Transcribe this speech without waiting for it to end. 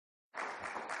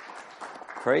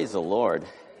Praise the Lord.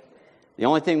 The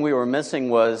only thing we were missing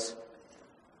was,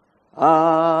 Amen.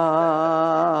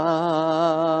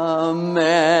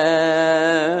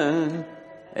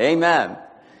 Amen.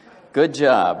 Good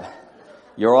job.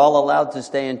 You're all allowed to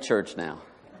stay in church now.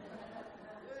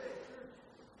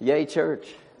 Yay, church.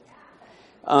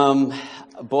 Boy,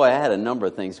 I had a number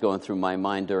of things going through my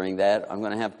mind during that. I'm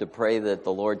going to have to pray that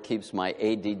the Lord keeps my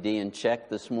ADD in check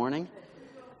this morning.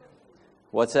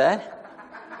 What's that?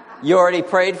 You already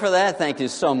prayed for that? Thank you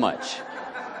so much.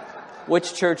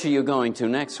 Which church are you going to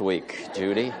next week,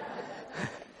 Judy?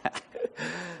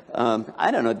 I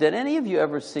don't know. Did any of you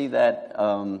ever see that,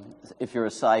 if you're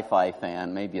a sci-fi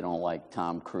fan, maybe you don't like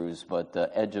Tom Cruise, but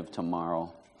Edge of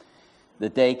Tomorrow? The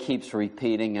day keeps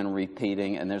repeating and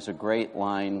repeating, and there's a great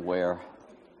line where,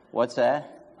 what's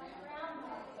that?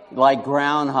 Like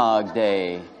Groundhog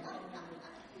Day.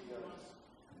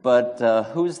 But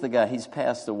who's the guy? He's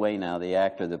passed away now, the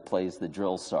actor that plays the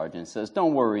drill sergeant. Says,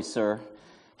 don't worry, sir.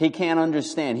 He can't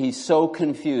understand. He's so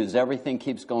confused. Everything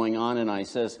keeps going on. And I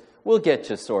says, we'll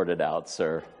get you sorted out,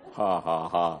 sir. Ha, ha,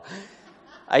 ha.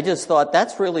 I just thought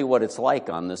that's really what it's like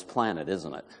on this planet,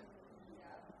 isn't it?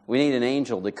 We need an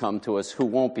angel to come to us who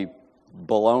won't be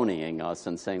baloneying us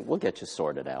and saying, we'll get you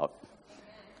sorted out.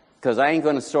 Because I ain't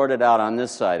going to sort it out on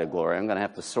this side of glory. I'm going to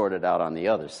have to sort it out on the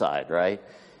other side, right?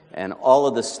 And all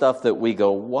of the stuff that we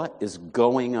go, what is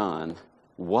going on?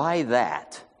 Why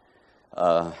that?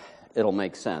 It'll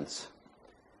make sense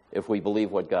if we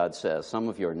believe what God says. Some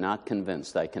of you are not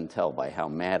convinced, I can tell by how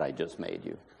mad I just made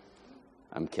you.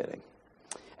 I'm kidding.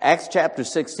 Acts chapter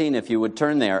 16, if you would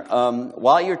turn there.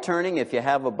 While you're turning, if you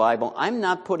have a Bible, I'm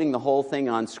not putting the whole thing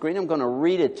on screen. I'm going to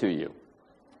read it to you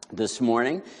this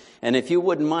morning. And if you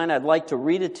wouldn't mind, I'd like to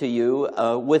read it to you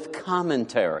with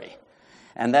commentary.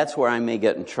 And that's where I may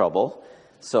get in trouble.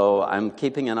 So I'm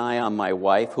keeping an eye on my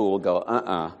wife who will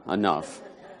go, enough.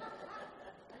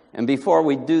 And before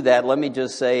we do that, let me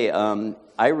just say,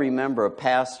 I remember a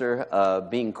pastor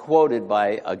being quoted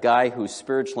by a guy who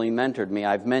spiritually mentored me.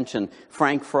 I've mentioned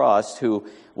Frank Frost, who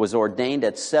was ordained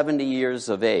at 70 years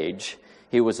of age.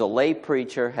 He was a lay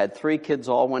preacher, had 3 kids,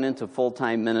 all went into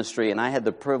full-time ministry, and I had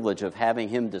the privilege of having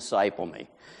him disciple me.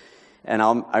 And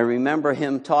I remember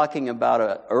him talking about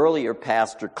an earlier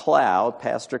pastor, Cloud.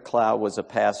 Pastor Cloud was a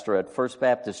pastor at First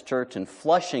Baptist Church in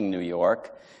Flushing, New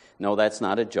York. No, that's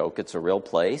not a joke. It's a real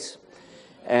place.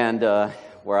 And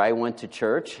where I went to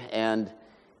church. And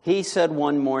he said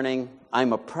one morning,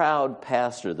 I'm a proud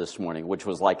pastor this morning, which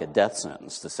was like a death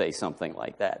sentence to say something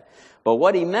like that. But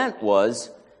what he meant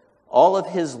was all of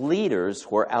his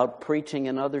leaders were out preaching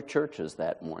in other churches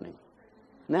that morning.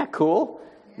 Isn't that cool?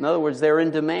 In other words, they're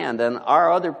in demand, and our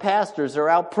other pastors are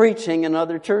out preaching in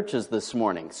other churches this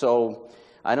morning. So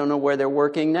I don't know where they're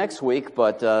working next week,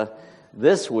 but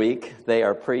this week they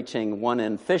are preaching, one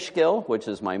in Fishkill, which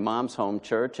is my mom's home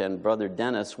church, and Brother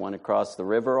Dennis went across the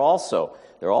river also.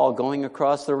 They're all going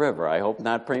across the river. I hope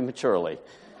not prematurely.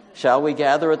 Shall we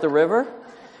gather at the river?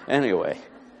 Anyway,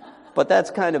 but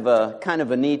that's kind of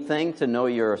a neat thing to know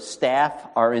your staff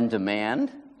are in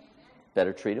demand.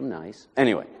 Better treat them nice.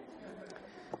 Anyway.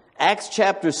 Acts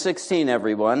chapter 16,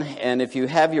 everyone, and if you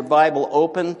have your Bible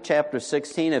open, chapter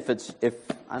 16, if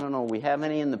I don't know, we have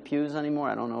any in the pews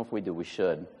anymore? I don't know if we do. We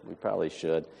should. We probably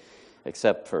should,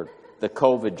 except for the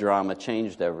COVID drama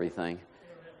changed everything.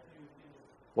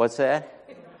 What's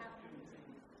that?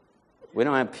 We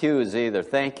don't have pews either.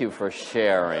 Thank you for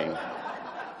sharing.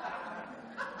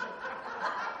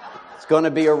 It's going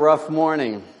to be a rough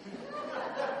morning.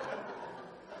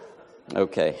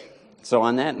 Okay. So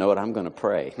on that note, I'm going to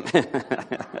pray.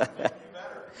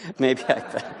 Maybe I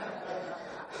better.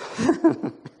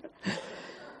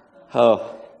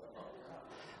 Oh,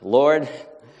 Lord,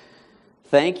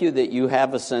 thank you that you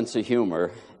have a sense of humor.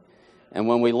 And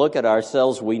when we look at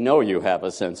ourselves, we know you have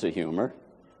a sense of humor.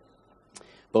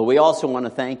 But we also want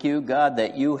to thank you, God,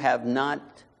 that you have not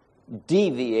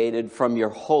deviated from your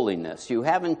holiness. You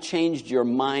haven't changed your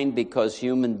mind because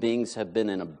human beings have been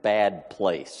in a bad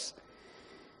place.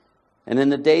 And in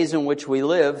the days in which we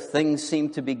live, things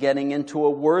seem to be getting into a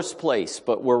worse place.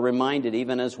 But we're reminded,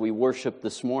 even as we worship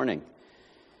this morning,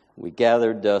 we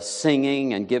gathered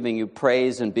singing and giving you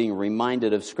praise and being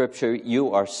reminded of Scripture.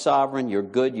 You are sovereign, you're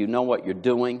good, you know what you're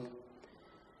doing.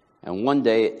 And one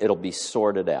day it'll be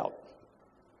sorted out.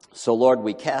 So Lord,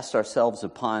 we cast ourselves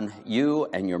upon you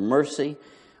and your mercy.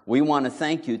 We want to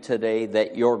thank you today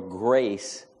that your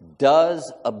grace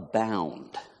does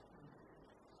abound.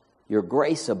 Your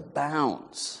grace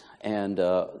abounds, and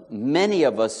many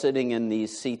of us sitting in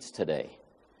these seats today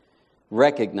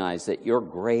recognize that your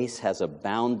grace has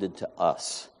abounded to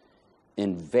us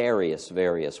in various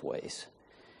ways.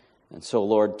 And so,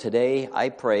 Lord, today I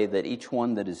pray that each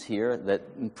one that is here,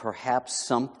 that perhaps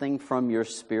something from your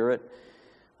Spirit,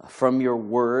 from your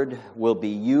word, will be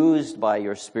used by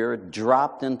your Spirit,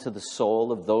 dropped into the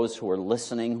soul of those who are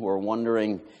listening, who are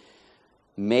wondering,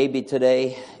 maybe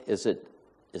today, is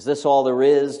this all there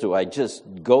is? Do I just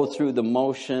go through the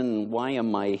motion? Why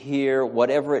am I here?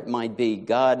 Whatever it might be,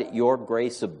 God, your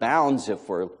grace abounds if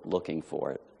we're looking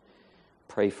for it.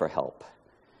 Pray for help.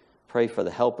 Pray for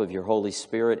the help of your Holy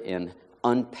Spirit in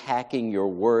unpacking your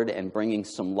word and bringing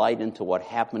some light into what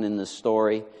happened in this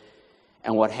story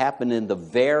and what happened in the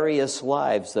various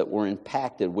lives that were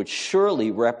impacted, which surely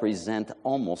represent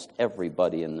almost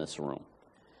everybody in this room.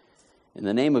 In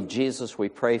the name of Jesus, we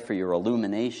pray for your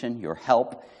illumination, your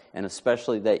help, and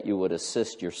especially that you would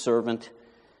assist your servant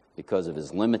because of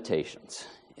his limitations.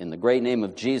 In the great name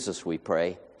of Jesus, we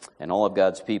pray, and all of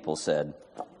God's people said,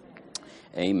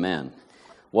 Amen.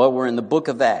 Well, we're in the book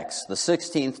of Acts, the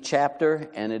 16th chapter,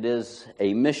 and it is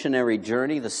a missionary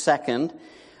journey, the second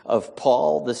of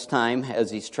Paul, this time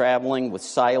as he's traveling with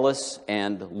Silas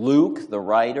and Luke, the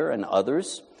writer, and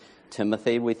others,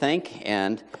 Timothy, we think,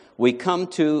 and we come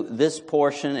to this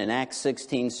portion in Acts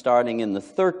 16, starting in the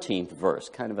 13th verse.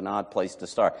 Kind of an odd place to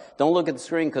start. Don't look at the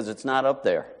screen because it's not up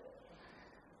there.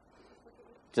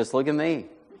 Just look at me.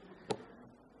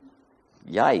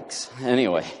 Yikes.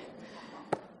 Anyway.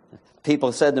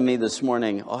 People said to me this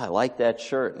morning, I like that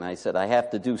shirt. And I said, I have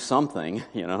to do something,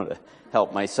 to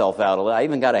help myself out a little. I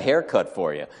even got a haircut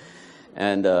for you.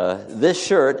 And this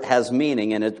shirt has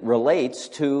meaning, and it relates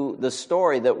to the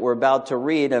story that we're about to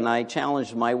read. And I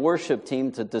challenged my worship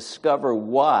team to discover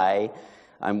why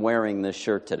I'm wearing this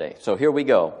shirt today. So here we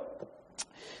go.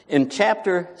 In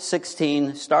chapter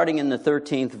 16, starting in the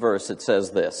 13th verse, it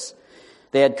says this.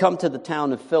 They had come to the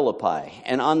town of Philippi,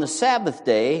 and on the Sabbath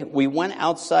day, we went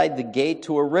outside the gate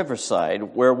to a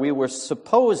riverside where we were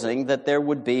supposing that there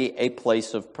would be a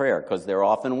place of prayer, because there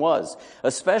often was,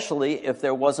 especially if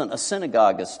there wasn't a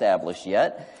synagogue established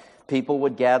yet. People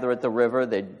would gather at the river,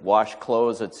 they'd wash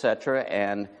clothes, etc.,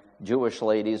 and Jewish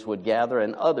ladies would gather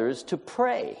and others to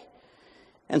pray.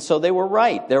 And so they were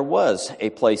right, there was a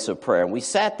place of prayer. And we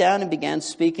sat down and began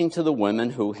speaking to the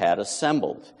women who had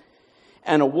assembled.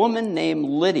 And a woman named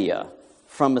Lydia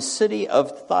from a city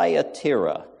of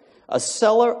Thyatira, a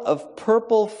seller of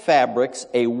purple fabrics,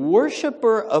 a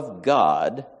worshiper of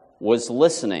God, was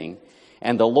listening,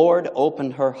 and the Lord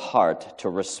opened her heart to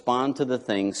respond to the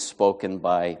things spoken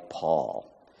by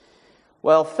Paul.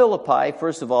 Well, Philippi,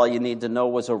 first of all, you need to know,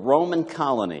 was a Roman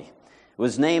colony. It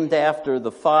was named after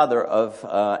the father of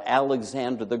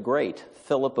Alexander the Great,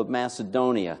 Philip of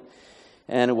Macedonia.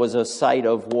 And it was a site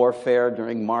of warfare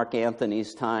during Mark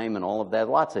Antony's time and all of that.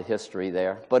 Lots of history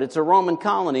there. But it's a Roman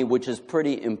colony, which is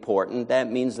pretty important.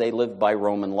 That means they lived by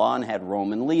Roman law and had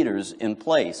Roman leaders in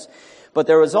place. But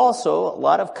there was also a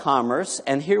lot of commerce.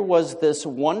 And here was this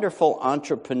wonderful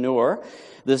entrepreneur,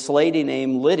 this lady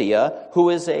named Lydia,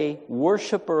 who is a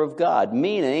worshiper of God,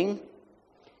 meaning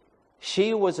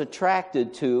she was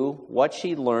attracted to what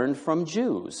she learned from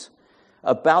Jews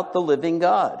about the living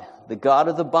God, the God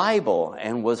of the Bible,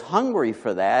 and was hungry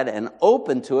for that and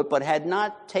open to it, but had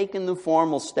not taken the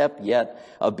formal step yet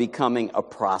of becoming a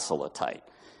proselyte.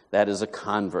 That is a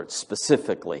convert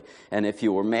specifically. And if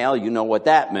you were male, you know what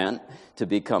that meant, to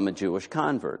become a Jewish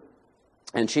convert.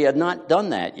 And she had not done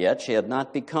that yet. She had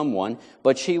not become one,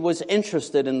 but she was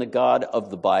interested in the God of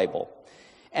the Bible.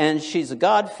 And she's a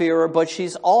God-fearer, but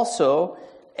she's also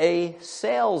a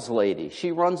sales lady.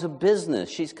 She runs a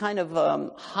business. She's kind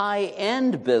of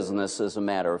high-end business, as a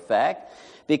matter of fact,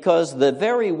 because the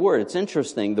very word, it's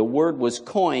interesting, the word was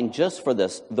coined just for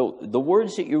this. The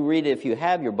words that you read, if you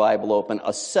have your Bible open,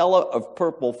 a seller of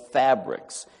purple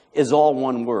fabrics, is all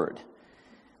one word.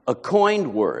 A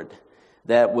coined word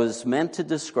that was meant to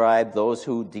describe those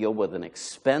who deal with an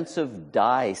expensive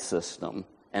dye system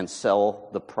and sell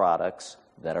the products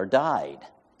that are dyed.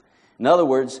 In other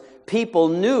words, people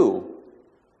knew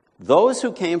those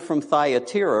who came from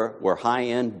Thyatira were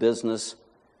high-end business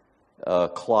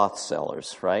cloth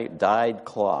sellers, right? Dyed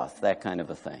cloth, that kind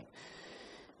of a thing.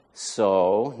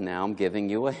 So now I'm giving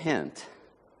you a hint.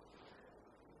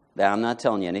 Now, I'm not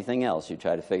telling you anything else. You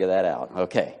try to figure that out.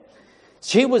 Okay.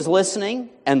 She was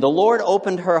listening, and the Lord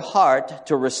opened her heart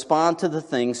to respond to the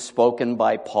things spoken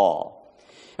by Paul.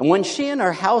 And when she and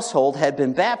her household had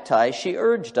been baptized, she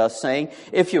urged us, saying,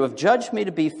 "If you have judged me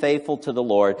to be faithful to the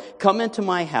Lord, come into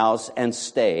my house and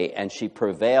stay." And she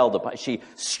prevailed upon, she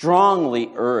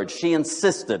strongly urged, she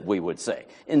insisted, we would say,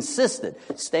 insisted,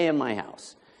 stay in my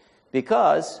house.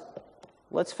 Because,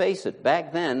 let's face it,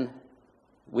 back then,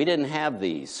 we didn't have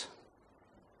these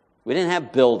We didn't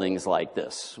have buildings like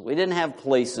this. We didn't have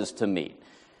places to meet.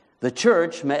 The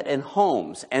church met in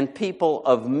homes, and people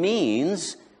of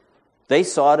means, they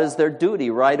saw it as their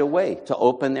duty right away to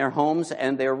open their homes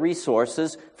and their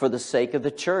resources for the sake of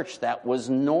the church. That was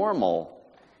normal.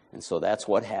 And so that's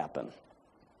what happened.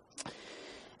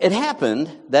 It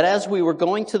happened that as we were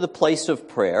going to the place of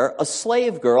prayer, a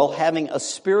slave girl having a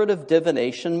spirit of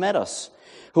divination met us,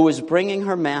 who was bringing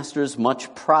her masters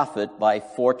much profit by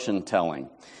fortune-telling.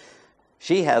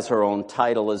 She has her own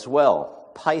title as well,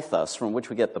 Pythos, from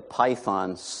which we get the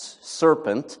python,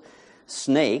 serpent,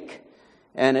 snake,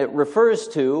 and it refers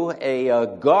to a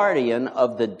guardian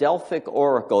of the Delphic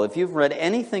oracle. If you've read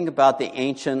anything about the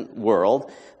ancient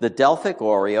world, the Delphic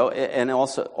oracle.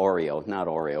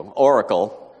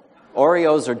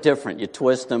 Oreos are different. You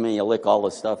twist them and you lick all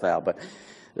the stuff out, but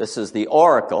this is the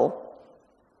oracle.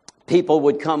 People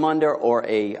would come under, or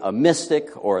a mystic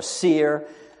or a seer,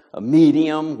 a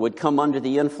medium would come under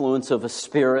the influence of a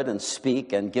spirit and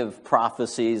speak and give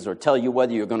prophecies or tell you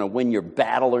whether you're going to win your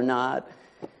battle or not.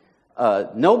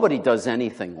 Nobody does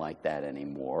anything like that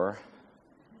anymore,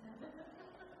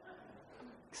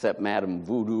 except Madame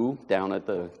Voodoo down at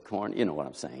the corner. You know what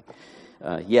I'm saying.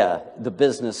 The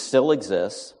business still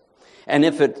exists. And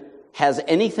if it has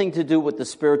anything to do with the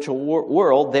spiritual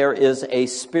world, there is a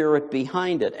spirit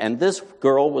behind it. And this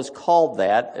girl was called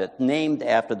that, named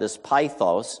after this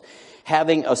Pythos,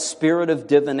 having a spirit of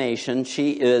divination.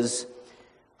 She is,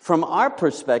 from our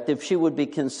perspective, she would be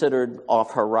considered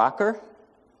off her rocker,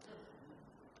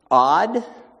 odd.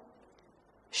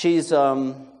 She's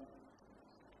kind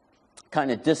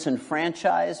of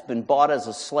disenfranchised, been bought as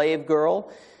a slave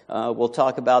girl. We'll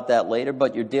talk about that later,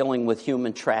 but you're dealing with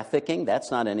human trafficking.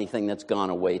 That's not anything that's gone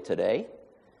away today.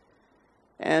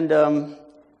 And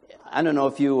I don't know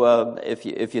if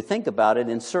you think about it,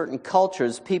 in certain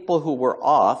cultures, people who were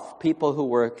off, people who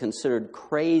were considered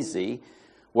crazy,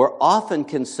 were often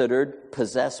considered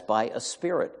possessed by a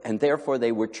spirit, and therefore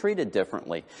they were treated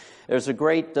differently. There's a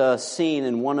great scene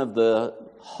in one of the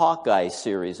Hawkeye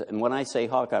series, and when I say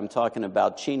Hawkeye, I'm talking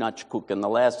about Chinook and the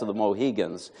Last of the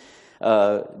Mohegans.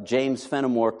 James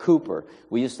Fenimore Cooper.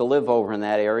 We used to live over in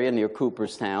that area near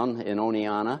Cooperstown in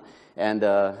Oneonta, and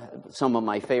some of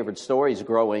my favorite stories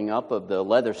growing up of the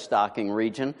leather stocking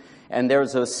region. And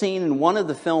there's a scene in one of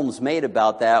the films made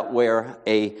about that where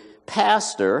a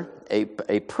pastor,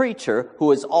 a preacher,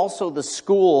 who is also the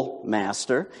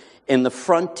schoolmaster in the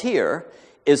frontier,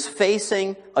 is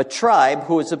facing a tribe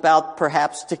who is about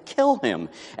perhaps to kill him.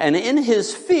 And in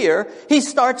his fear, he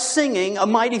starts singing A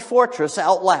Mighty Fortress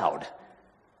out loud,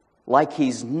 like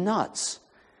he's nuts.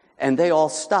 And they all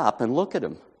stop and look at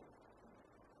him.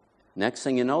 Next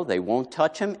thing you know, they won't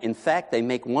touch him. In fact, they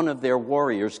make one of their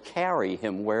warriors carry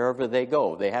him wherever they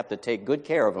go. They have to take good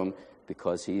care of him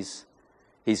because he's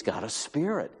got a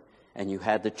spirit. And you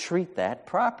had to treat that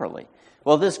properly.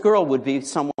 Well, this girl would be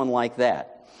someone like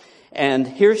that. And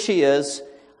here she is,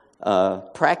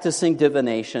 practicing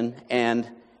divination, and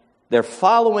they're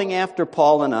following after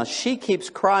Paul and us. She keeps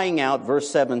crying out, verse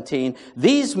 17,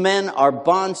 "These men are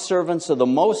bondservants of the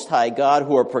Most High God,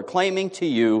 who are proclaiming to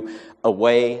you the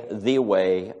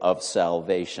way of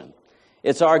salvation."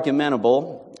 It's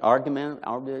argumentable.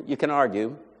 You can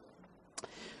argue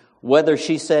whether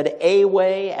she said a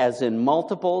way, as in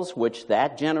multiples, which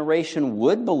that generation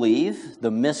would believe.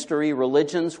 The mystery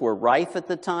religions were rife at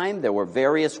the time. There were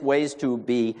various ways to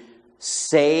be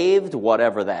saved,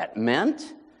 whatever that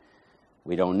meant.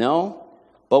 We don't know.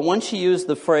 But when she used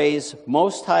the phrase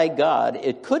Most High God,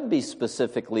 it could be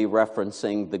specifically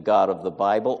referencing the God of the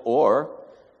Bible, or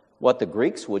what the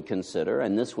Greeks would consider,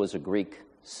 and this was a Greek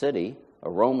city, a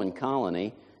Roman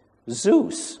colony,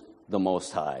 Zeus, the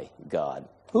Most High God.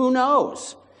 Who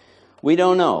knows? We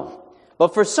don't know.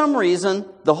 But for some reason,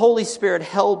 the Holy Spirit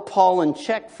held Paul in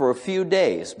check for a few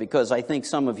days, because I think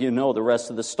some of you know the rest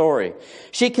of the story.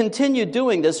 She continued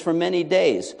doing this for many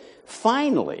days.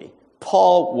 Finally,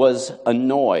 Paul was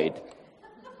annoyed.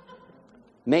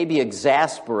 Maybe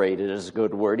exasperated is a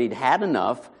good word. He'd had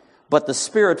enough. But the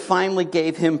Spirit finally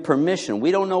gave him permission.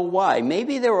 We don't know why.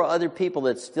 Maybe there were other people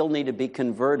that still need to be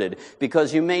converted,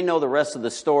 because you may know the rest of the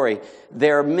story.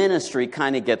 Their ministry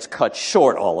kind of gets cut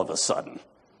short all of a sudden.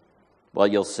 Well,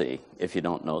 you'll see if you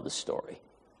don't know the story.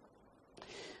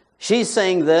 She's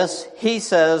saying this. He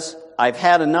says, "I've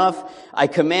had enough. I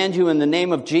command you in the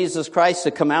name of Jesus Christ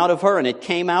to come out of her." And it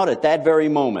came out at that very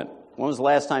moment. When was the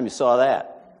last time you saw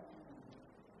that?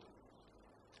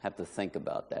 Have to think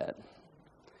about that.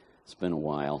 It's been a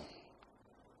while.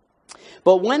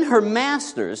 But when her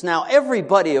masters, now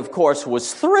everybody, of course,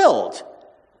 was thrilled.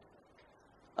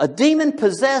 A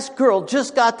demon-possessed girl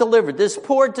just got delivered. This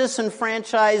poor,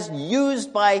 disenfranchised,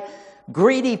 used by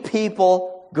greedy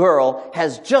people girl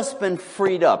has just been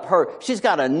freed up. She's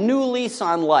got a new lease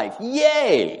on life.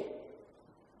 Yay!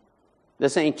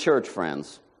 This ain't church,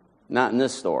 friends. Not in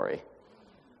this story.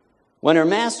 When her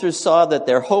masters saw that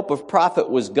their hope of profit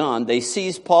was gone, they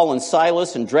seized Paul and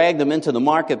Silas and dragged them into the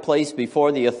marketplace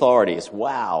before the authorities.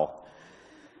 Wow.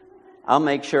 I'll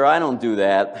make sure I don't do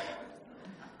that.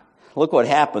 Look what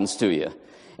happens to you.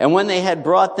 And when they had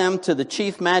brought them to the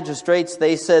chief magistrates,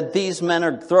 they said, "These men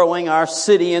are throwing our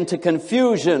city into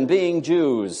confusion, being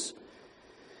Jews.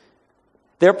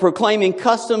 They're proclaiming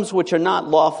customs which are not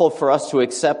lawful for us to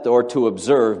accept or to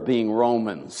observe, being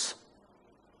Romans."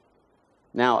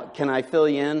 Now, can I fill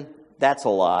you in? That's a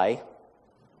lie.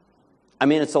 I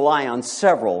mean, it's a lie on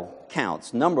several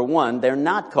counts. Number one, they're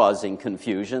not causing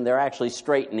confusion. They're actually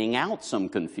straightening out some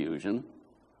confusion.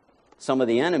 Some of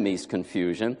the enemy's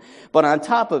confusion. But on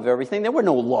top of everything, there were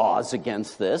no laws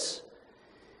against this.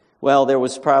 Well, there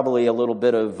was probably a little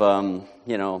bit of,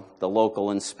 the local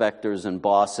inspectors and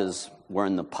bosses were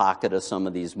in the pocket of some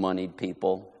of these moneyed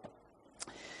people.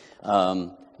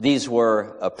 These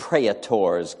were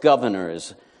praetors,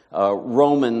 governors,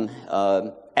 Roman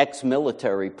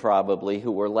ex-military probably,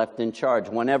 who were left in charge.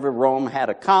 Whenever Rome had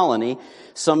a colony,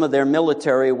 some of their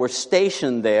military were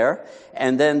stationed there,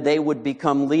 and then they would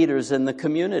become leaders in the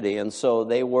community. And so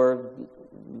they were,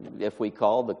 if we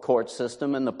call, the court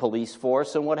system and the police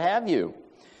force and what have you.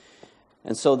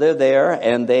 And so they're there,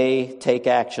 and they take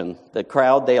action. The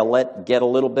crowd, they'll let get a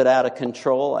little bit out of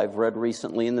control. I've read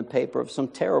recently in the paper of some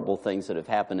terrible things that have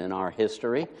happened in our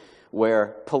history, where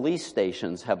police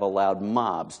stations have allowed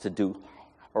mobs to do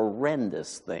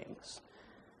horrendous things.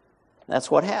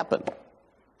 That's what happened.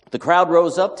 The crowd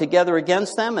rose up together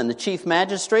against them, and the chief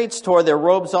magistrates tore their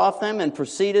robes off them and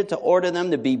proceeded to order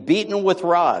them to be beaten with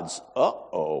rods.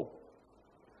 Uh-oh.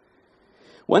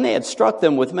 When they had struck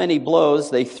them with many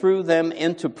blows, they threw them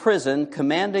into prison,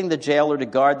 commanding the jailer to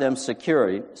guard them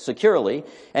securely.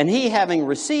 And he, having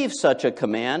received such a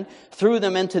command, threw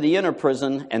them into the inner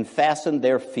prison and fastened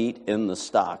their feet in the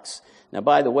stocks. Now,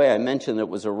 by the way, I mentioned it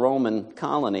was a Roman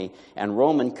colony, and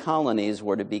Roman colonies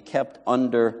were to be kept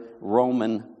under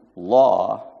Roman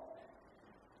law,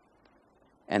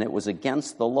 and it was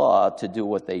against the law to do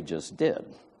what they just did.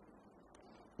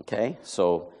 Okay,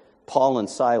 so Paul and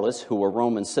Silas, who were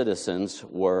Roman citizens,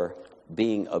 were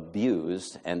being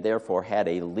abused and therefore had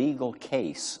a legal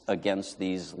case against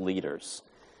these leaders.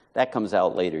 That comes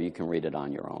out later. You can read it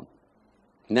on your own.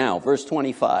 Now, verse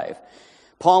 25.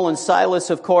 Paul and Silas,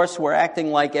 of course, were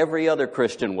acting like every other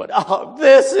Christian would. Oh,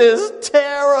 this is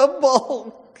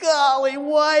terrible. Golly,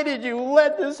 why did you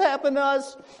let this happen to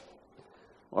us?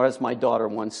 Or as my daughter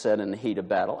once said in the heat of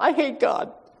battle, I hate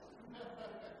God.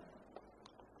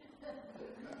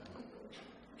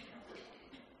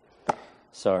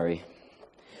 Sorry.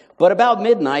 But about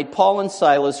midnight, Paul and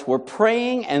Silas were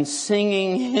praying and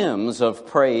singing hymns of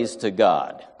praise to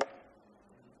God.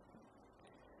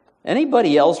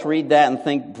 Anybody else read that and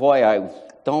think, boy, I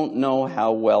don't know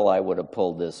how well I would have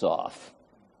pulled this off?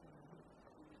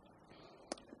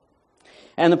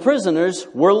 And the prisoners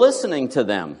were listening to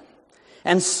them.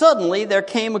 And suddenly there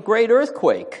came a great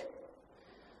earthquake.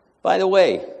 By the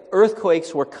way,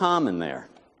 earthquakes were common there.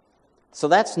 So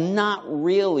that's not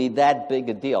really that big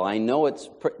a deal. I know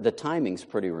the timing's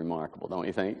pretty remarkable, don't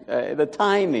you think? The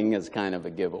timing is kind of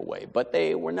a giveaway, but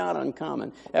they were not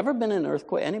uncommon. Ever been in an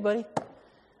earthquake? Anybody?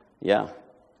 Yeah.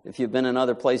 If you've been in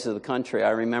other places of the country,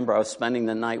 I remember I was spending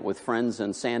the night with friends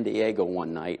in San Diego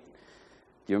one night.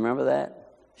 Do you remember that?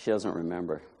 She doesn't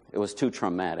remember. It was too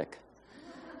traumatic.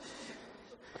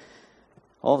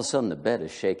 All of a sudden, the bed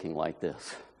is shaking like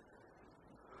this.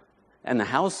 And the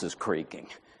house is creaking.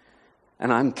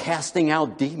 And I'm casting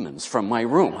out demons from my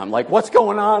room. I'm like, what's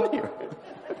going on here?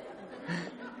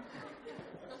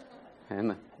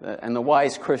 And the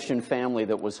wise Christian family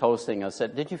that was hosting us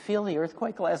said, did you feel the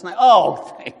earthquake last night?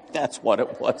 Oh, that's what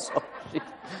it was.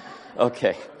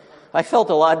 Okay. I felt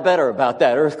a lot better about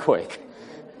that earthquake.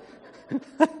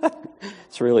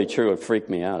 It's really true. It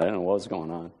freaked me out. I don't know what was going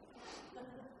on.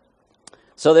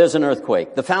 So there's an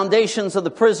earthquake. The foundations of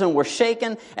the prison were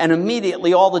shaken, and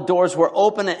immediately all the doors were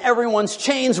open, and everyone's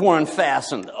chains were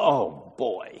unfastened. Oh,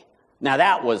 boy. Now,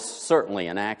 that was certainly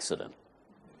an accident.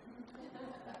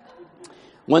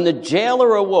 When the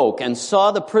jailer awoke and saw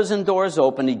the prison doors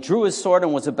open, he drew his sword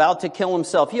and was about to kill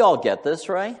himself. You all get this,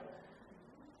 right?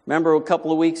 Remember a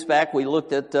couple of weeks back we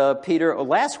looked at Peter.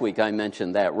 Last week I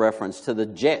mentioned that reference to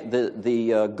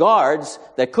the guards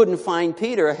that couldn't find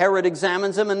Peter. Herod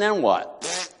examines him, and then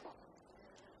what?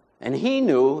 And he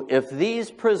knew if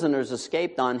these prisoners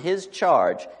escaped on his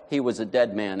charge, he was a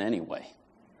dead man anyway.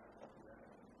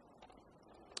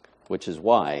 Which is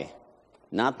why,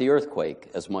 not the earthquake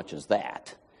as much as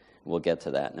that. We'll get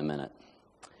to that in a minute.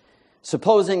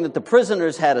 Supposing that the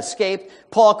prisoners had escaped,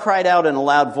 Paul cried out in a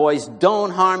loud voice,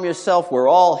 "Don't harm yourself, we're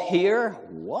all here."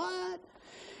 What?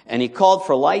 And he called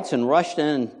for lights and rushed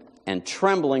in, and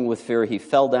trembling with fear, he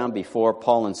fell down before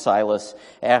Paul and Silas.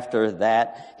 After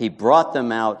that, he brought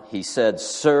them out. He said,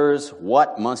 "Sirs,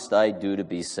 what must I do to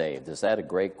be saved?" Is that a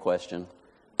great question?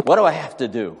 What do I have to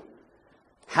do?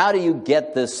 How do you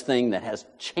get this thing that has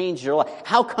changed your life?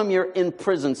 How come you're in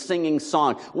prison singing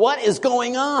songs? What is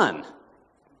going on?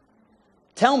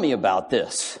 Tell me about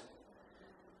this.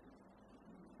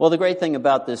 Well, the great thing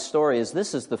about this story is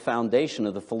this is the foundation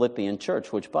of the Philippian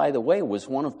church, which, by the way, was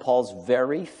one of Paul's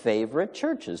very favorite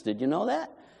churches. Did you know that?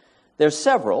 There's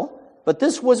several, but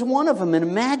this was one of them. And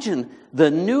imagine the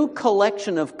new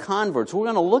collection of converts. We're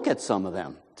going to look at some of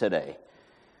them today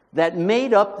that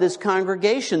made up this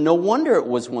congregation. No wonder it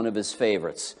was one of his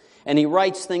favorites. And he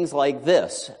writes things like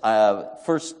this. That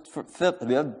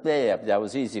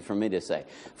was easy for me to say.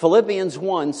 Philippians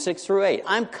 1, 6 through 8.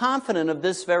 I'm confident of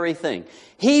this very thing.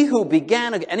 He who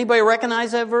began, anybody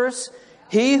recognize that verse?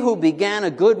 He who began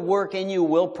a good work in you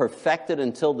will perfect it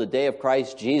until the day of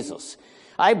Christ Jesus.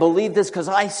 I believe this because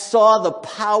I saw the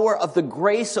power of the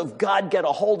grace of God get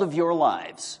a hold of your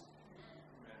lives.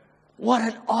 What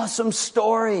an awesome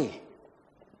story.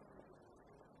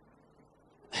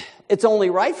 It's only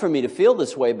right for me to feel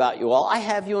this way about you all. I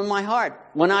have you in my heart.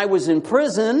 When I was in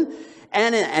prison,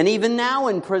 and even now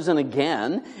in prison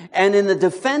again, and in the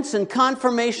defense and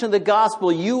confirmation of the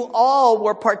gospel, you all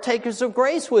were partakers of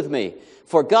grace with me.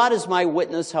 For God is my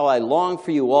witness how I long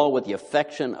for you all with the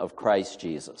affection of Christ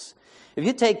Jesus. If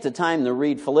you take the time to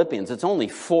read Philippians, it's only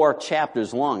 4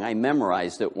 chapters long. I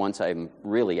memorized it once I'm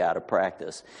really out of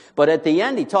practice. But at the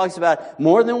end, he talks about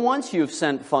more than once you've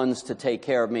sent funds to take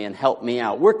care of me and help me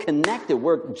out. We're connected.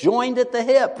 We're joined at the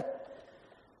hip.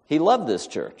 He loved this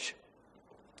church.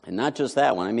 And not just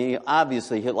that one. I mean,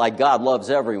 obviously, like God loves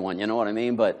everyone, you know what I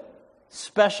mean? But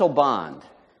special bond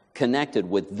connected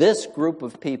with this group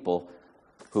of people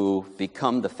who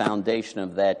become the foundation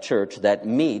of that church that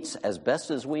meets, as best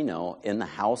as we know, in the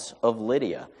house of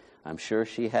Lydia. I'm sure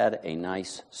she had a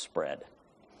nice spread.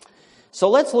 So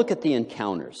let's look at the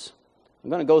encounters. I'm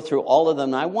going to go through all of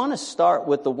them. I want to start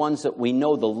with the ones that we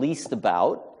know the least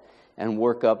about and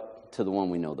work up to the one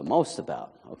we know the most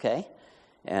about, okay?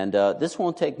 And this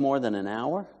won't take more than an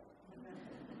hour.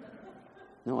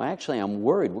 No, actually, I'm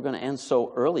worried we're going to end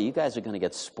so early. You guys are going to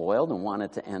get spoiled and want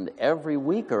it to end every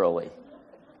week early.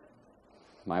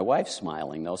 My wife's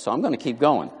smiling, though, so I'm going to keep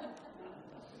going.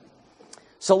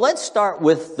 So let's start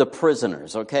with the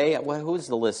prisoners, okay? Well, who's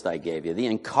the list I gave you? The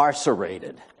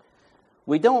incarcerated.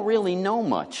 We don't really know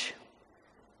much.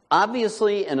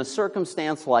 Obviously, in a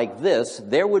circumstance like this,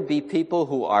 there would be people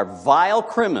who are vile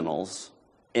criminals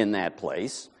in that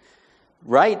place,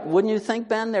 right? Wouldn't you think,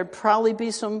 Ben? There'd probably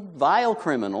be some vile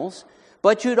criminals.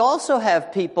 But you'd also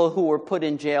have people who were put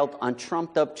in jail on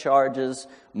trumped-up charges,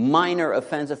 minor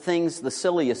offenses, things, the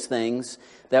silliest things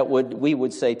that we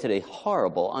would say today,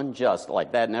 horrible, unjust,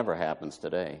 like that never happens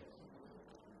today.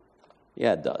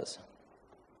 Yeah, it does.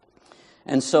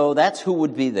 And so that's who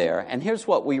would be there. And here's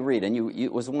what we read, and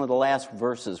it was one of the last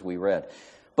verses we read.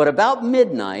 But about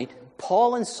midnight,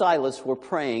 Paul and Silas were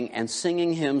praying and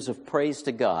singing hymns of praise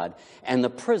to God, and the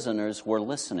prisoners were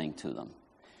listening to them.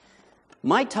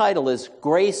 My title is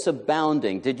Grace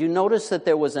Abounding. Did you notice that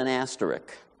there was an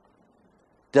asterisk?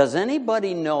 Does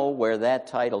anybody know where that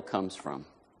title comes from?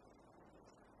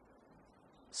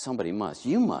 Somebody must.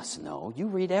 You must know. You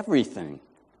read everything.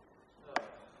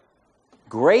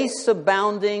 Grace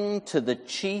Abounding to the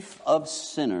Chief of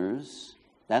Sinners.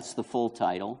 That's the full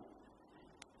title.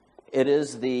 It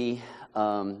is the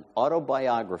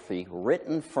autobiography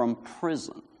written from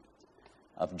prison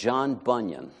of John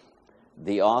Bunyan,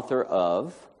 the author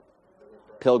of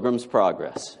Pilgrim's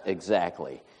Progress.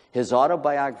 Exactly. His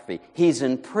autobiography. He's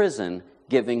in prison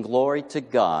giving glory to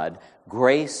God,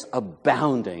 grace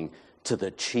abounding to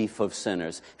the chief of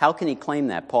sinners. How can he claim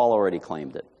that? Paul already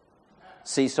claimed it.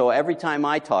 See, so every time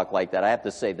I talk like that, I have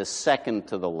to say the second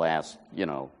to the last,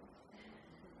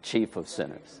 chief of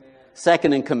sinners.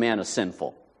 Second in command of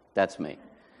sinful. That's me.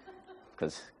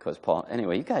 Because Paul,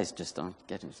 anyway, you guys just don't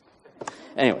get it.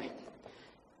 Anyway.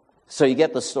 So you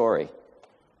get the story.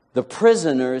 The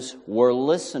prisoners were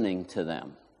listening to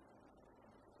them.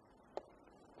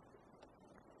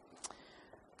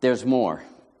 There's more.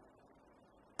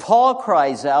 Paul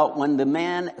cries out when the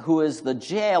man who is the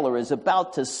jailer is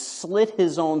about to slit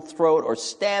his own throat or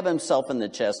stab himself in the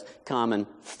chest. Common,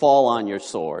 fall on your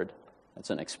sword. That's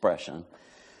an expression.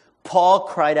 Paul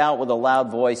cried out with a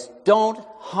loud voice, don't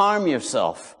harm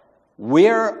yourself.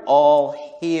 We're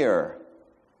all here.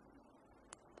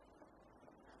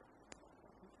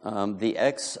 The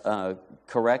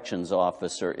ex-corrections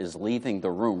officer is leaving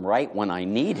the room right when I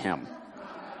need him.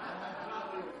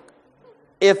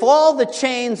 If all the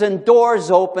chains and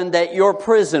doors opened at your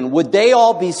prison, would they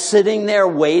all be sitting there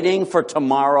waiting for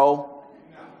tomorrow?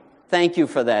 Thank you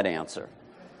for that answer.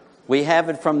 We have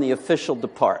it from the official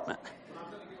department.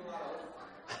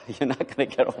 You're not going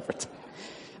to get overtime.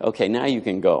 Okay, now you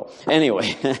can go.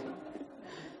 Anyway,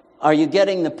 are you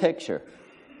getting the picture?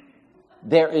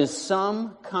 There is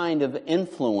some kind of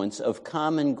influence of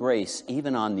common grace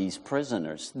even on these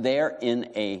prisoners. They're in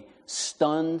a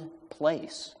stunned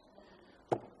place.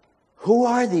 Who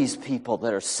are these people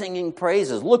that are singing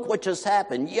praises? Look what just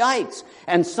happened. Yikes.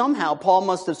 And somehow Paul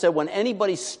must have said when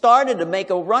anybody started to make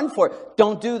a run for it,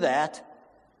 don't do that.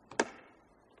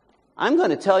 I'm going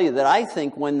to tell you that I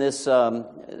think when this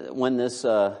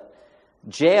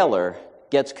jailer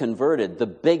gets converted, the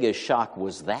biggest shock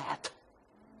was that.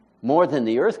 More than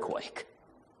the earthquake.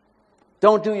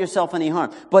 Don't do yourself any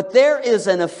harm. But there is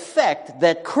an effect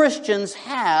that Christians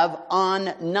have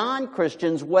on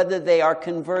non-Christians, whether they are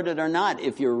converted or not,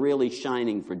 if you're really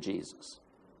shining for Jesus.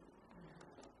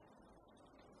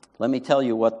 Let me tell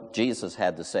you what Jesus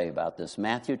had to say about this.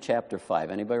 Matthew chapter 5.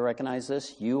 Anybody recognize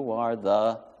this? You are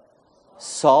the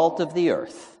salt of the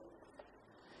earth.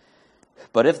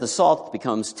 But if the salt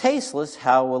becomes tasteless,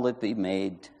 how will it be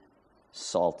made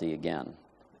salty again?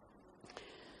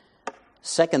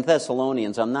 2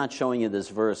 Thessalonians, I'm not showing you this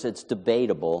verse, it's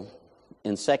debatable.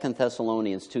 In 2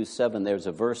 Thessalonians 2:7, there's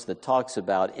a verse that talks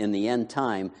about in the end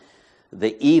time,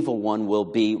 the evil one will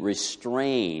be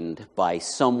restrained by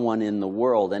someone in the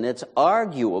world. And it's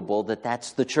arguable that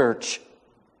that's the church.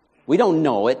 We don't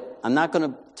know it. I'm not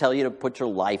going to tell you to put your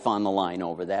life on the line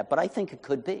over that, but I think it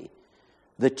could be.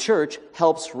 The church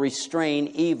helps restrain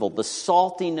evil. The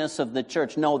saltiness of the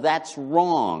church. No, that's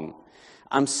wrong.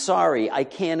 I'm sorry, I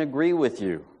can't agree with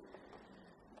you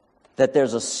that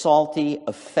there's a salty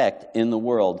effect in the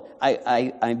world.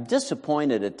 I'm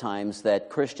disappointed at times that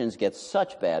Christians get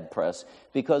such bad press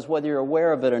because whether you're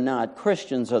aware of it or not,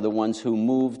 Christians are the ones who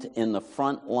moved in the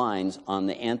front lines on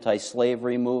the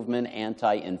anti-slavery movement,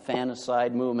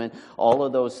 anti-infanticide movement, all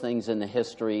of those things in the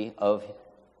history of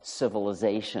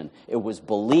civilization. It was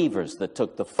believers that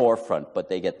took the forefront, but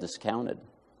they get discounted.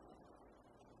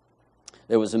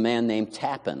 There was a man named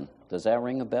Tappan. Does that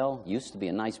ring a bell? Used to be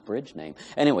a nice bridge name.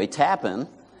 Anyway, Tappan.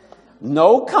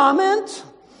 No comment?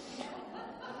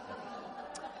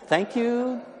 Thank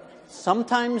you.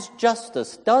 Sometimes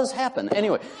justice does happen.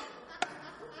 Anyway,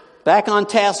 back on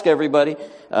task, everybody.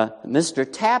 Mr.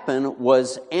 Tappan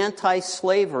was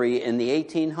anti-slavery in the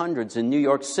 1800s in New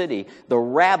York City. The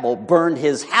rabble burned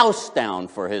his house down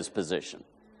for his position.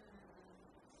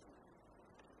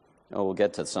 Oh, we'll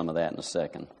get to some of that in a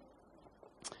second.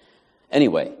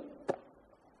 Anyway,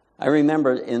 I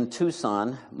remember in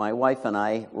Tucson, my wife and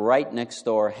I, right next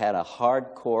door, had a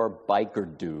hardcore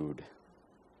biker dude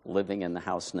living in the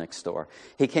house next door.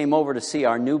 He came over to see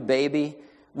our new baby.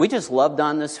 We just loved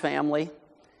on this family.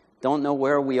 Don't know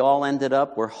where we all ended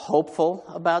up. We're hopeful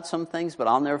about some things, but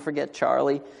I'll never forget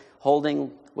Charlie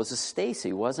holding, was it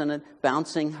Stacy, wasn't it?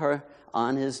 Bouncing her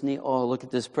on his knee. Oh, look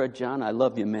at this spread, John. I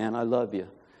love you, man. I love you.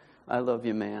 I love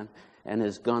you, man. And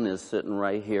his gun is sitting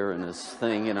right here in his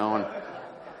thing, you know. And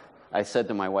I said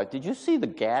to my wife, did you see the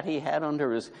gat he had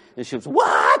under his... And she was,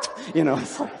 what? You know,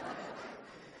 it's like,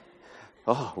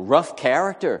 oh, rough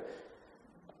character.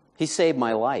 He saved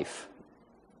my life.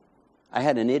 I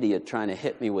had an idiot trying to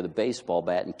hit me with a baseball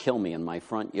bat and kill me in my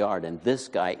front yard, and this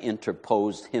guy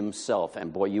interposed himself,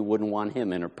 and boy, you wouldn't want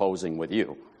him interposing with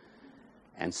you,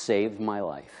 and saved my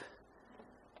life.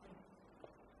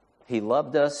 He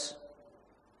loved us.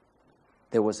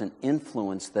 There was an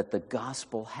influence that the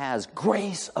gospel has.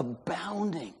 Grace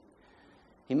abounding.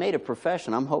 He made a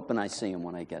profession. I'm hoping I see him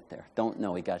when I get there. Don't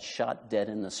know. He got shot dead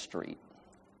in the street.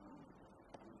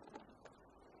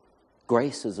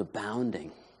 Grace is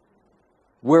abounding.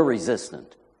 We're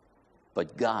resistant.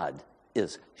 But God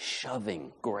is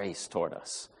shoving grace toward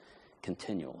us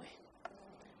continually.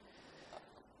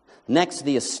 Next,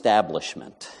 the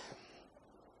establishment.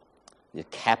 The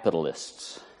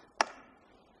capitalists.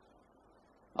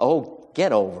 Oh,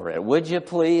 get over it, would you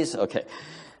please? Okay.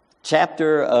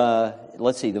 Chapter,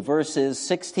 let's see, the verses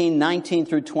 16, 19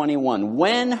 through 21.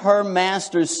 When her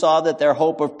masters saw that their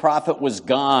hope of profit was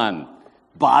gone,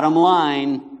 bottom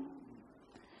line,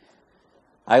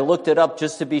 I looked it up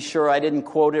just to be sure I didn't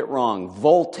quote it wrong.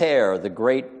 Voltaire, the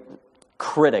great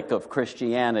critic of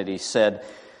Christianity, said,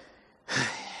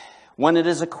 "When it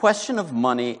is a question of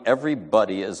money,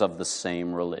 everybody is of the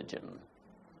same religion."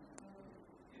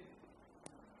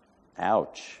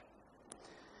 Ouch.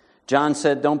 John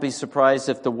said, "Don't be surprised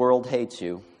if the world hates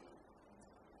you.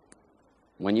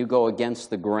 When you go against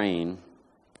the grain."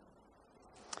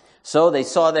 So they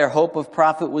saw their hope of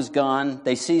profit was gone.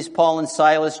 They seized Paul and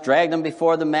Silas, dragged them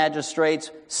before the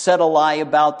magistrates, said a lie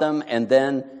about them, and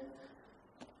then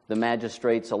the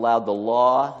magistrates allowed the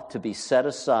law to be set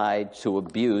aside to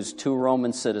abuse two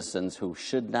Roman citizens who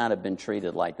should not have been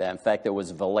treated like that. In fact, there was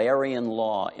Valerian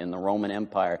law in the Roman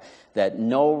Empire that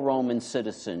no Roman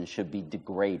citizen should be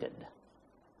degraded.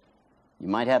 You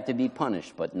might have to be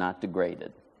punished, but not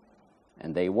degraded.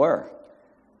 And they were.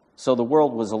 So the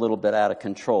world was a little bit out of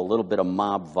control, a little bit of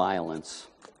mob violence.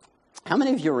 How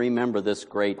many of you remember this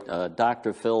great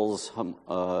Dr. Phil's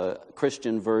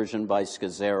Christian version by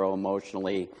Scazzaro,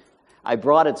 Emotionally? I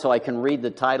brought it so I can read the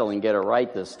title and get it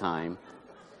right this time.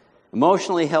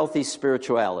 Emotionally Healthy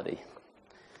Spirituality.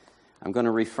 I'm going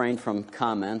to refrain from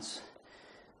comments.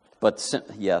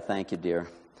 Thank you, dear.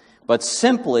 But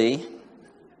simply,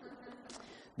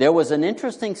 there was an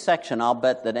interesting section, I'll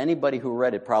bet that anybody who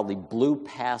read it probably blew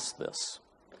past this,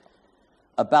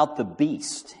 about the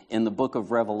beast in the book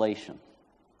of Revelation.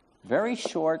 Very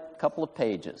short, couple of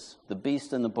pages, the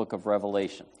beast in the book of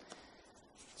Revelation.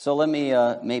 So let me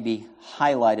maybe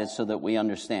highlight it so that we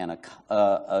understand.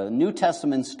 A New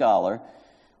Testament scholar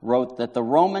wrote that the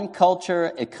Roman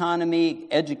culture, economy,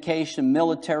 education,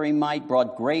 military might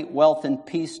brought great wealth and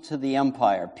peace to the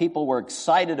empire. People were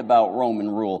excited about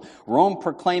Roman rule. Rome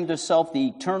proclaimed herself the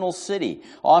eternal city,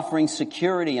 offering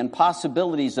security and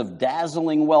possibilities of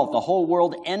dazzling wealth. The whole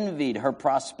world envied her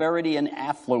prosperity and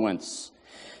affluence.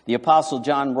 The Apostle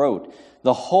John wrote,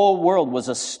 "The whole world was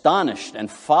astonished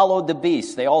and followed the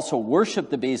beast. They also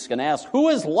worshiped the beast and asked, 'Who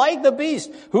is like the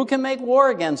beast? Who can make war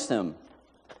against him?'"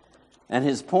 And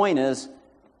his point is,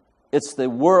 it's the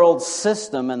world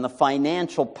system and the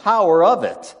financial power of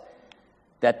it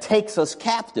that takes us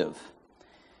captive.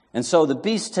 And so the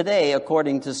beast today,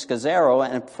 according to Scazzaro,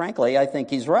 and frankly, I think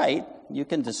he's right. You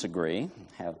can disagree.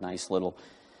 Have nice little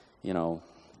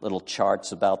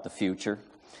charts about the future.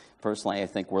 Personally, I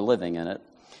think we're living in it.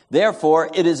 Therefore,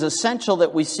 it is essential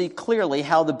that we see clearly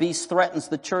how the beast threatens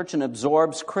the church and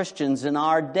absorbs Christians in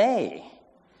our day.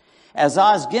 As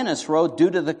Os Guinness wrote, due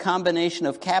to the combination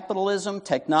of capitalism,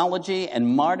 technology,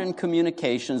 and modern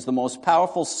communications, the most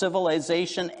powerful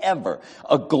civilization ever,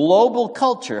 a global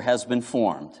culture has been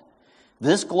formed.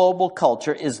 This global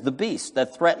culture is the beast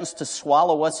that threatens to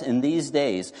swallow us in these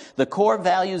days. The core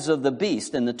values of the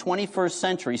beast in the 21st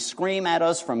century scream at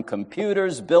us from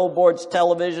computers, billboards,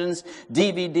 televisions,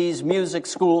 DVDs, music,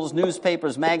 schools,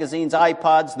 newspapers, magazines,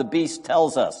 iPods. The beast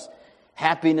tells us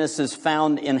happiness is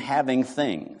found in having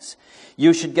things.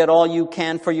 You should get all you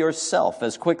can for yourself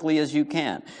as quickly as you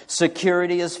can.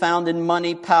 Security is found in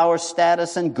money, power,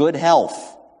 status, and good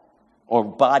health, or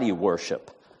body worship.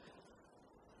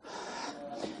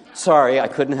 Sorry, I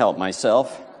couldn't help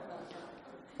myself.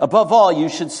 Above all, you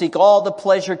should seek all the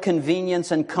pleasure,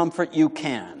 convenience, and comfort you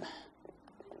can.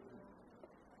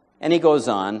 And he goes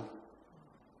on.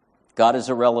 God is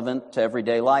irrelevant to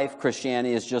everyday life.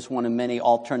 Christianity is just one of many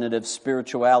alternative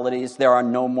spiritualities. There are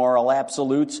no moral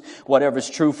absolutes. Whatever's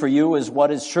true for you is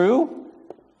what is true.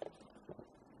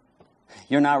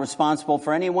 You're not responsible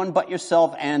for anyone but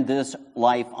yourself, and this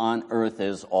life on earth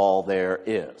is all there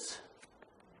is.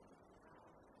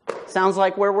 Sounds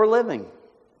like where we're living.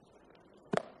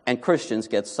 And Christians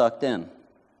get sucked in.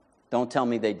 Don't tell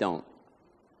me they don't.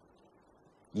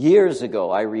 Years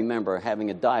ago, I remember having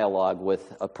a dialogue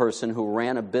with a person who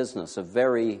ran a business, a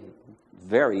very,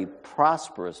 very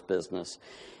prosperous business.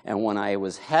 And when I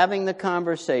was having the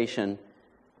conversation,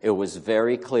 it was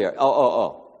very clear.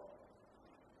 No,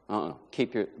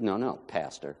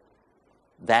 Pastor.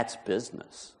 That's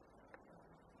business.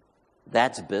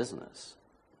 That's business.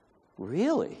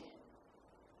 Really?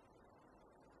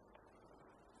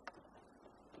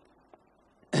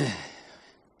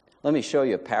 Let me show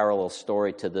you a parallel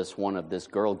story to this one of this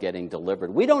girl getting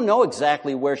delivered. We don't know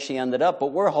exactly where she ended up,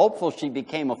 but we're hopeful she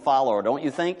became a follower, don't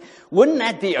you think? Wouldn't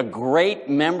that be a great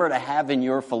member to have in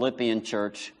your Philippian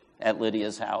church at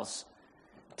Lydia's house?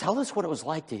 Tell us what it was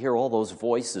like to hear all those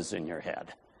voices in your head.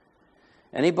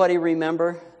 Anybody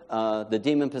remember the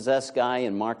demon-possessed guy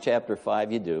in Mark chapter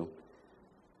 5? You do.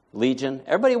 Legion.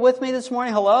 Everybody with me this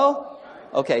morning? Hello?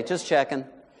 Okay, just checking.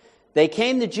 They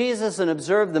came to Jesus and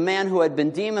observed the man who had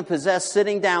been demon-possessed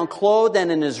sitting down, clothed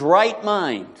and in his right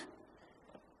mind.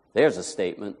 There's a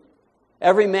statement.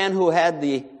 Every man who had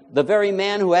the very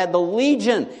man who had the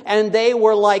legion. And they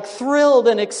were like thrilled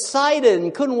and excited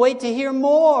and couldn't wait to hear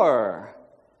more.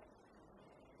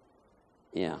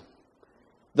 Yeah.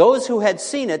 Those who had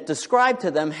seen it described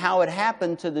to them how it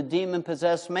happened to the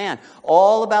demon-possessed man,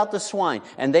 all about the swine,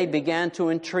 and they began to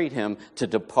entreat him to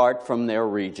depart from their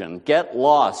region. Get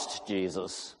lost,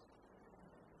 Jesus.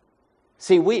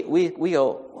 See, we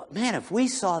go, man, if we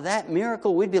saw that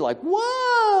miracle, we'd be like,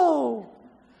 whoa!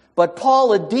 But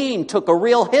Paula Dean took a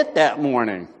real hit that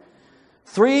morning.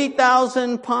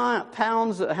 3,000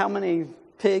 pounds, how many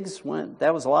pigs went?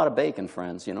 That was a lot of bacon,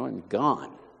 friends, and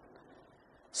gone.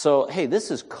 So, hey,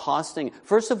 this is costing,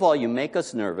 first of all, you make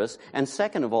us nervous, and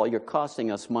second of all, you're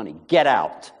costing us money. Get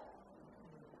out.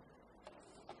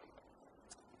 It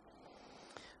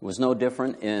was no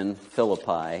different in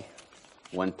Philippi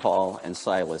when Paul and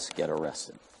Silas get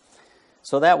arrested.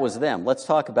 So that was them. Let's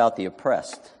talk about the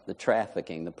oppressed, the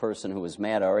trafficking, the person who was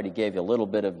mad. I already gave you a little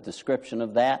bit of description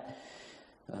of that.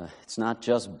 It's not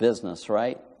just business,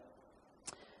 right?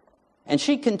 And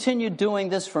she continued doing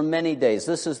this for many days.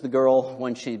 This is the girl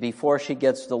before she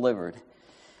gets delivered.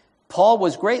 Paul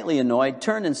was greatly annoyed,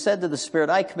 turned and said to the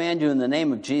spirit, I command you in the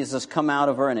name of Jesus, come out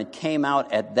of her. And it came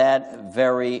out at that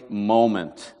very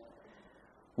moment.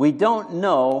 We don't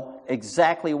know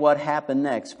exactly what happened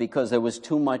next because there was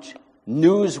too much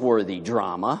newsworthy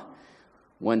drama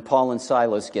when Paul and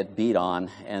Silas get beat on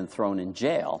and thrown in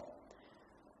jail.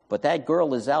 But that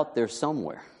girl is out there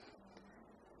somewhere.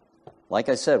 Like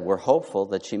I said, we're hopeful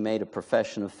that she made a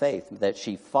profession of faith, that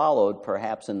she followed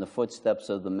perhaps in the footsteps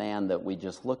of the man that we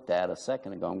just looked at a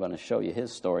second ago. I'm going to show you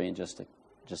his story in just a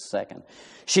second.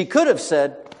 She could have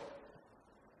said,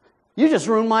 you just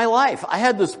ruined my life. I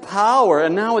had this power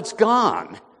and now it's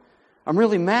gone. I'm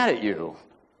really mad at you.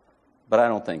 But I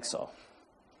don't think so.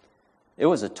 It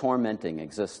was a tormenting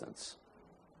existence.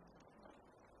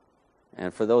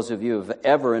 And for those of you who have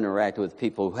ever interacted with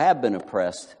people who have been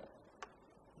oppressed,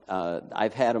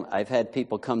 I've had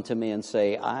people come to me and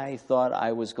say, I thought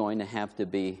I was going to have to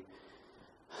be,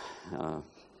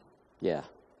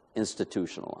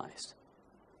 institutionalized.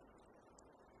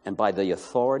 And by the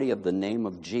authority of the name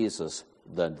of Jesus,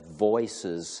 the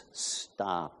voices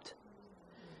stopped.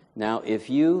 Now, if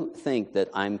you think that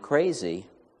I'm crazy,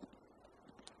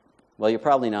 well, you're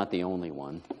probably not the only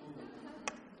one.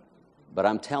 But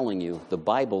I'm telling you, the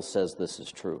Bible says this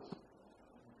is true.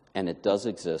 And it does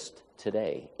exist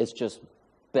today. It's just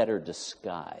better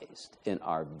disguised in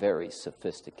our very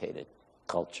sophisticated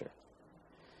culture.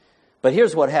 But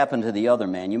here's what happened to the other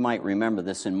man. You might remember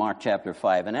this in Mark chapter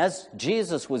 5. And as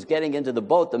Jesus was getting into the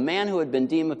boat, the man who had been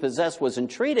demon-possessed was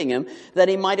entreating him that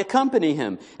he might accompany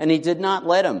him. And he did not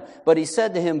let him. But he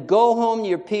said to him, go home to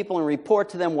your people and report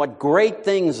to them what great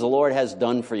things the Lord has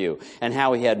done for you and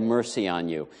how he had mercy on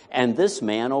you. And this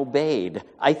man obeyed.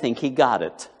 I think he got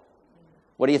it.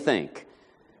 What do you think?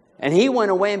 And he went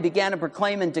away and began to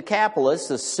proclaim in Decapolis,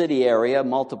 the city area,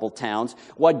 multiple towns,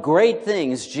 what great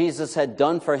things Jesus had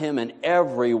done for him, and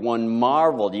everyone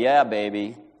marveled. Yeah,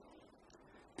 baby.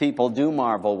 People do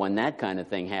marvel when that kind of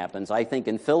thing happens. I think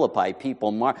in Philippi,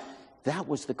 people marvel. That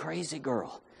was the crazy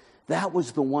girl. That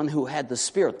was the one who had the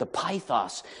spirit, the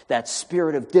pythos, that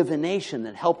spirit of divination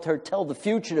that helped her tell the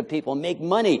future to people and make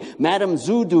money. Madame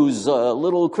Zudu's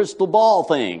little crystal ball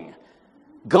thing.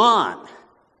 Gone.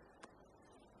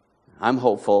 I'm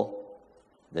hopeful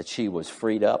that she was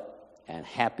freed up and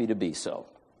happy to be so.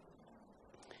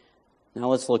 Now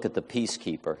let's look at the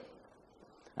peacekeeper.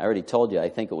 I already told you, I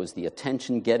think it was the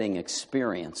attention-getting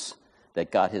experience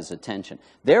that got his attention.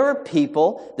 There are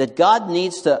people that God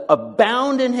needs to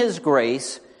abound in his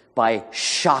grace by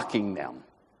shocking them.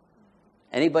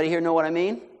 Anybody here know what I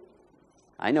mean?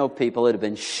 I know people that have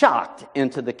been shocked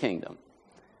into the kingdom.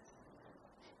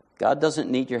 God doesn't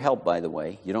need your help, by the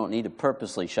way. You don't need to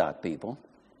purposely shock people.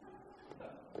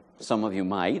 Some of you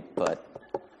might, but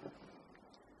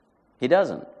he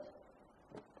doesn't.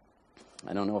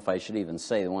 I don't know if I should even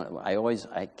say the one.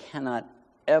 I cannot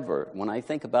ever, when I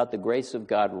think about the grace of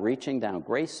God reaching down,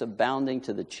 grace abounding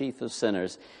to the chief of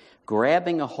sinners,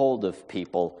 grabbing a hold of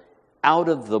people out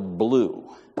of the blue.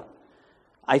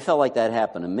 I felt like that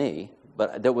happened to me,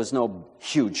 but there was no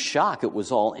huge shock. It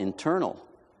was all internal.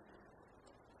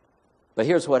 But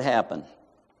here's what happened.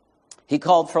 He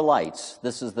called for lights.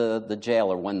 This is the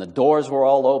jailer. When the doors were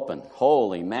all open.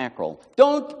 Holy mackerel.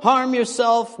 Don't harm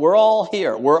yourself. We're all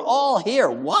here. We're all here.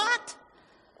 What?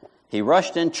 He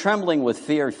rushed in, trembling with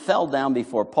fear, fell down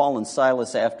before Paul and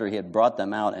Silas after he had brought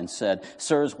them out and said,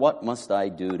 Sirs, what must I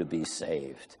do to be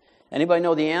saved? Anybody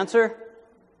know the answer?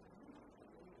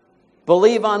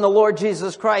 Believe on the Lord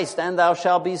Jesus Christ, and thou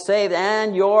shalt be saved,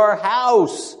 and your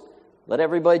house. Let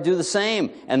everybody do the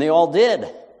same. And they all did.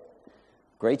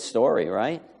 Great story,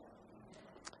 right?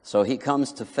 So he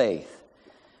comes to faith.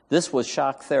 This was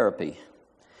shock therapy.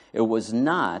 It was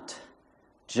not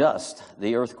just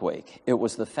the earthquake. It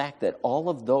was the fact that all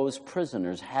of those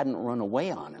prisoners hadn't run away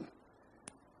on him.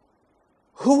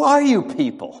 Who are you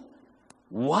people?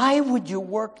 Why would you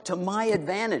work to my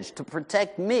advantage to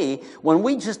protect me when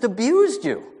we just abused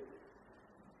you?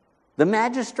 The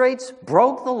magistrates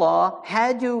broke the law,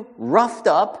 had you roughed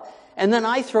up, and then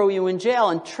I throw you in jail.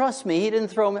 And trust me, he didn't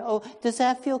throw me. Oh, does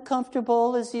that feel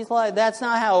comfortable as he's alive? That's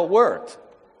not how it worked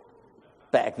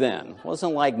back then. It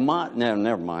wasn't like, no,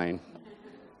 never mind.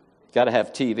 Got to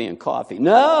have TV and coffee.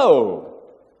 No!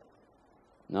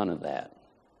 None of that.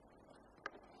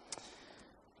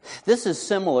 This is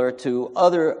similar to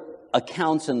other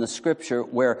accounts in the Scripture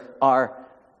where our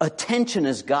attention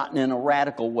is gotten in a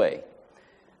radical way.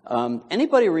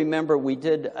 Anybody remember we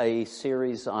did a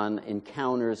series on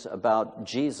encounters about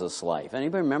Jesus' life?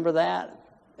 Anybody remember that?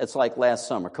 It's like last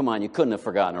summer. Come on, you couldn't have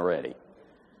forgotten already.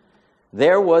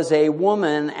 There was a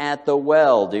woman at the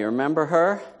well. Do you remember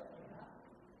her?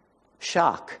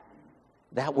 Shock.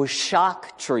 That was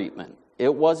shock treatment.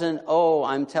 It wasn't, oh,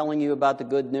 I'm telling you about the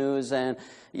good news and,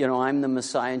 I'm the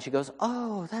Messiah. And she goes,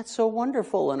 oh, that's so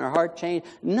wonderful. And her heart changed.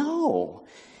 No.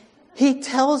 He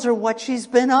tells her what she's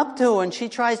been up to and she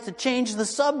tries to change the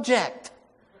subject.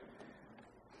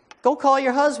 Go call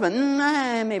your husband.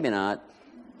 Nah, maybe not.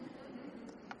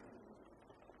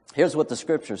 Here's what the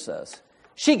Scripture says.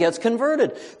 She gets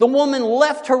converted. The woman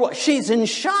left her. She's in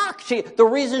shock. The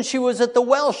reason she was at the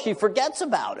well, she forgets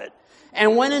about it.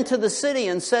 And went into the city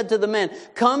and said to the men,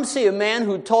 come see a man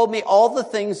who told me all the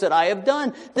things that I have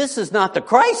done. This is not the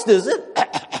Christ, is it?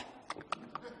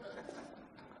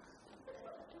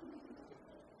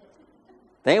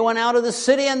 They went out of the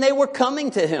city and they were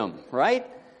coming to him, right?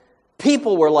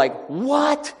 People were like,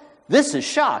 what? This is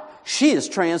shock. She is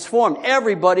transformed.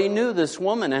 Everybody knew this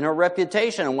woman and her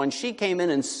reputation. And when she came in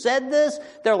and said this,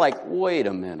 they're like, wait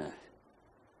a minute.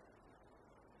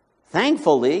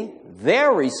 Thankfully,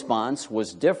 their response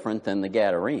was different than the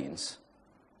Gadarenes.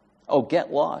 Oh,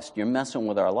 get lost. You're messing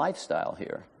with our lifestyle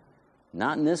here.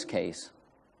 Not in this case.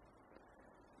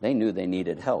 They knew they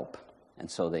needed help,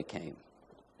 and so they came.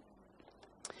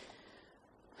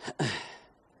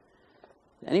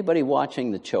 Anybody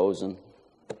watching The Chosen?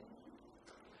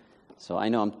 So I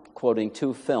know I'm quoting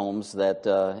two films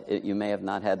that you may have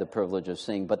not had the privilege of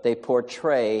seeing, but they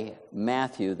portray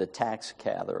Matthew, the tax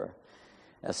gatherer,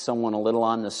 as someone a little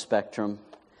on the spectrum,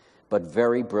 but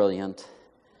very brilliant.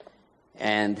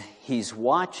 And he's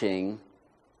watching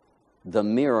the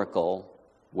miracle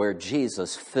where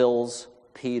Jesus fills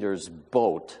Peter's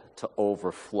boat to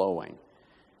overflowing.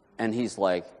 And he's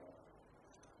like,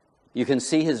 you can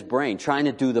see his brain trying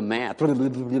to do the math.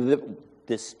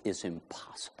 This is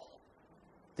impossible.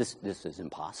 This is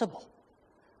impossible.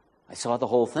 I saw the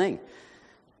whole thing.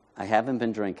 I haven't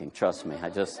been drinking, trust me.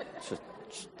 I just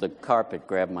the carpet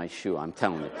grabbed my shoe, I'm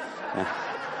telling you.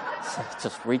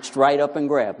 Just reached right up and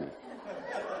grabbed me.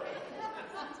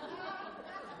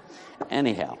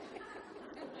 Anyhow.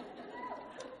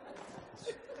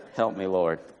 Help me,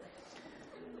 Lord.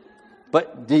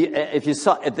 But if you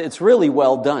saw, it's really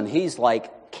well done. He's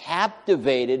like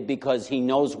captivated because he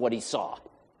knows what he saw.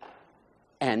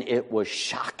 And it was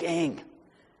shocking.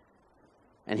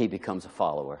 And he becomes a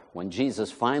follower. When Jesus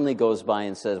finally goes by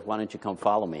and says, why don't you come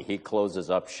follow me? He closes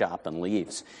up shop and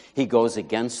leaves. He goes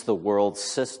against the world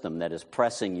system that is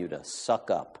pressing you to suck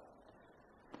up,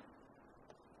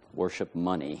 worship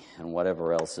money, and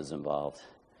whatever else is involved.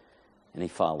 And he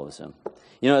follows him.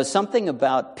 There's something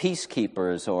about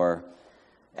peacekeepers or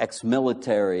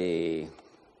ex-military,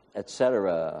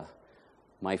 etc.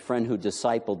 My friend who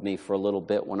discipled me for a little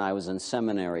bit when I was in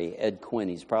seminary, Ed Quinn,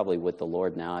 he's probably with the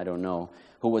Lord now, I don't know,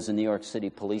 who was a New York City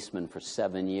policeman for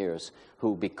 7 years,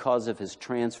 who, because of his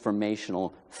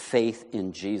transformational faith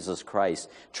in Jesus Christ,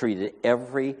 treated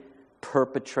every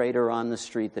perpetrator on the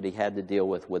street that he had to deal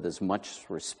with as much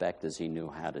respect as he knew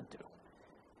how to do,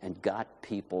 and got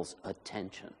people's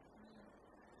attention.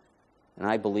 And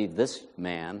I believe this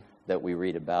man that we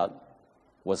read about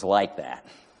was like that,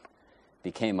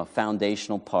 became a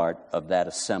foundational part of that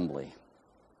assembly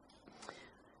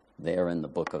there in the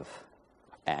book of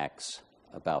Acts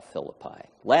about Philippi.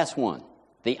 Last one,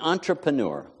 the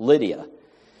entrepreneur, Lydia,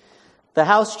 the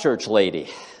house church lady,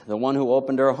 the one who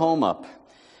opened her home up,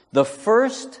 the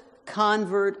first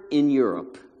convert in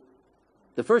Europe,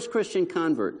 the first Christian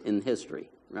convert in history,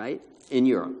 right? In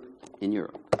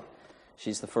Europe.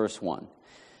 She's the first one.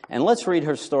 And let's read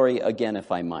her story again,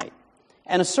 if I might.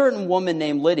 And a certain woman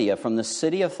named Lydia from the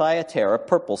city of Thyatira,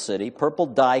 purple city, purple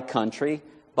dye country.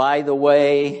 By the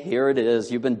way, here it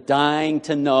is. You've been dying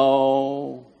to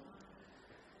know.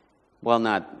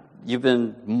 Well, you've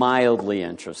been mildly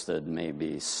interested,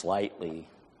 maybe slightly,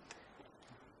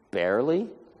 barely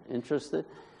interested.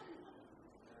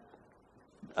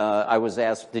 I was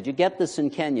asked, did you get this in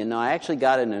Kenya? No, I actually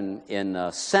got it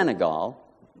in Senegal.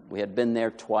 We had been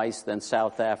there twice, then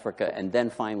South Africa, and then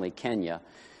finally Kenya.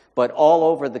 But all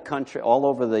over the country, all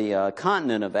over the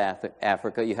continent of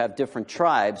Africa, you have different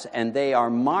tribes, and they are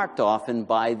marked often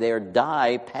by their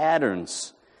dye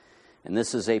patterns. And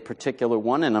this is a particular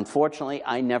one, and unfortunately,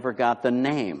 I never got the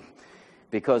name.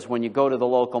 Because when you go to the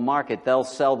local market, they'll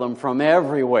sell them from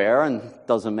everywhere, and it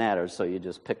doesn't matter, so you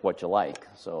just pick what you like.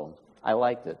 So I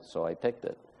liked it, so I picked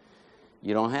it.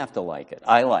 You don't have to like it.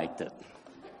 I liked it.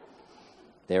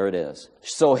 There it is.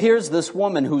 So here's this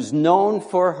woman who's known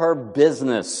for her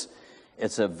business.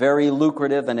 It's a very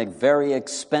lucrative and a very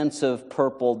expensive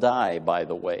purple dye, by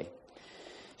the way.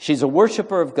 She's a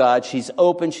worshiper of God. She's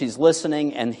open. She's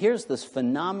listening. And here's this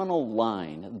phenomenal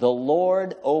line. The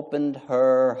Lord opened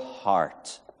her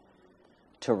heart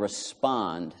to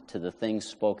respond to the things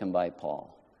spoken by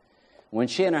Paul. When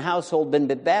she and her household had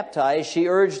been baptized, she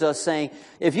urged us, saying,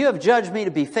 if you have judged me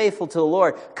to be faithful to the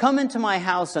Lord, come into my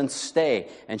house and stay.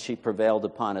 And she prevailed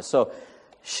upon us. So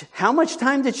how much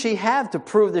time did she have to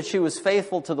prove that she was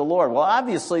faithful to the Lord? Well,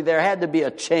 obviously, there had to be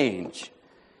a change.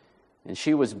 And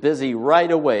she was busy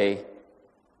right away,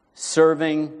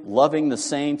 serving, loving the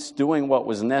saints, doing what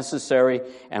was necessary,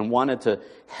 and wanted to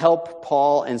help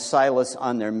Paul and Silas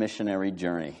on their missionary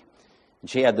journey. And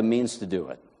she had the means to do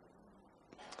it.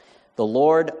 The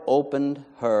Lord opened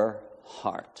her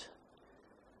heart.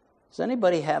 Does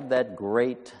anybody have that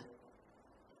great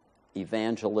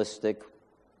evangelistic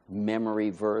memory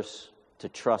verse to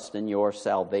trust in your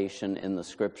salvation in the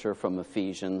Scripture from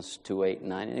Ephesians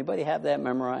 2:8-9? Anybody have that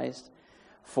memorized?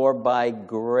 For by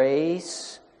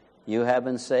grace you have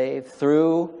been saved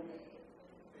through,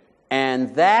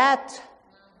 and that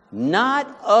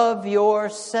not of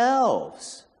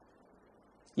yourselves.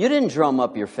 You didn't drum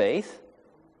up your faith.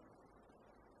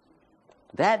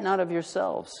 That not of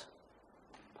yourselves.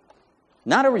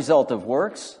 Not a result of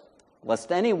works, lest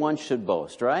anyone should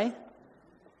boast, right?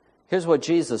 Here's what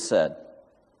Jesus said.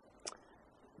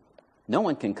 No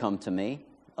one can come to me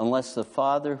unless the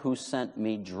Father who sent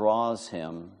me draws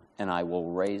him, and I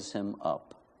will raise him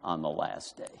up on the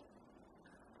last day.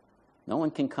 No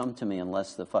one can come to me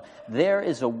unless the Father... There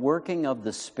is a working of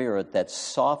the Spirit that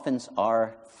softens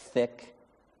our thick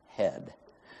head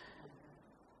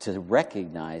to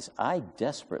recognize I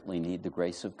desperately need the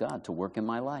grace of God to work in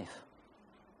my life.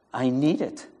 I need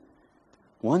it.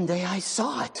 One day I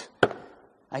saw it.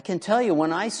 I can tell you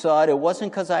when I saw it, it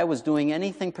wasn't because I was doing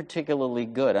anything particularly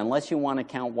good, unless you want to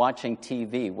count watching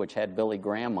TV, which had Billy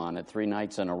Graham on it 3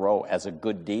 nights in a row as a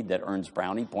good deed that earns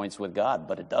brownie points with God,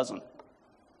 but it doesn't.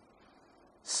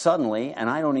 Suddenly, and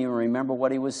I don't even remember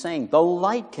what he was saying, the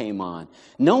light came on.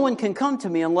 No one can come to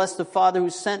me unless the Father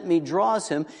who sent me draws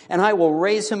him, and I will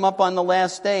raise him up on the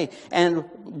last day. And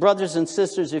brothers and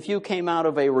sisters, if you came out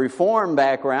of a Reform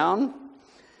background,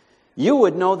 you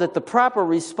would know that the proper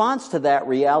response to that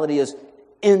reality is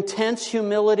intense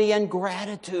humility and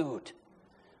gratitude.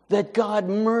 That God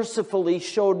mercifully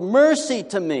showed mercy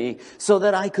to me so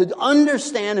that I could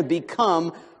understand and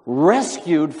become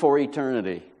rescued for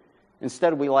eternity.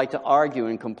 Instead, we like to argue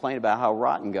and complain about how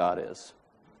rotten God is.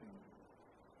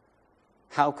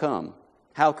 How come?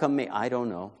 How come me? I don't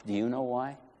know. Do you know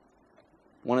why?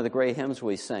 One of the great hymns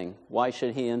we sing, why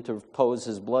should he interpose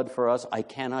his blood for us? I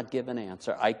cannot give an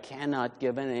answer. I cannot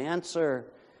give an answer.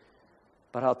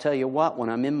 But I'll tell you what, when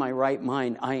I'm in my right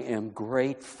mind, I am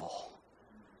grateful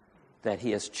that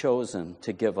he has chosen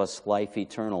to give us life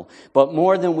eternal. But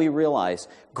more than we realize,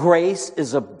 grace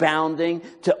is abounding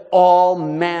to all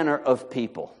manner of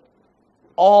people.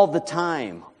 All the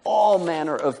time. All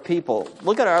manner of people.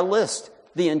 Look at our list.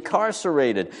 The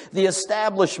incarcerated, the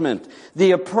establishment,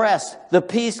 the oppressed, the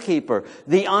peacekeeper,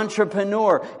 the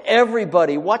entrepreneur,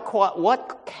 everybody.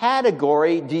 What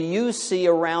category do you see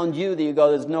around you that you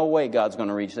go, there's no way God's going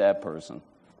to reach that person?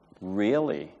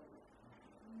 Really?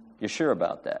 You're sure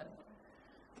about that?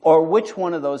 Or which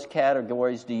one of those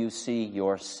categories do you see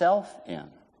yourself in,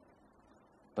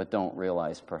 but don't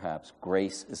realize perhaps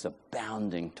grace is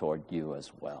abounding toward you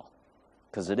as well?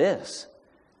 Because it is.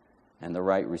 And the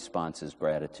right response is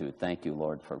gratitude. Thank you,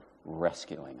 Lord, for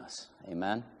rescuing us.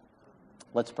 Amen?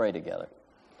 Let's pray together.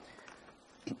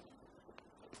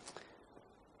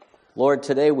 Lord,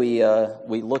 today we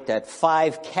looked at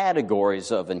 5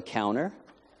 categories of encounter,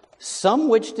 some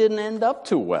which didn't end up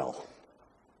too well.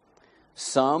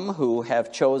 Some who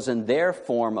have chosen their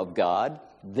form of God,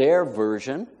 their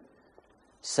version,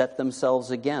 set themselves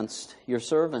against your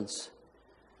servants.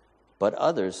 But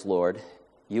others, Lord,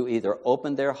 you either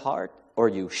open their heart or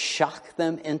you shock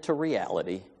them into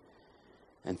reality.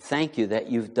 And thank you that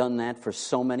you've done that for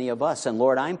so many of us. And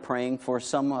Lord, I'm praying for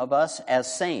some of us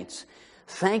as saints.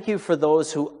 Thank you for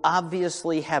those who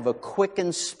obviously have a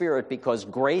quickened spirit because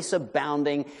Grace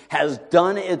Abounding has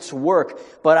done its work.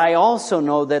 But I also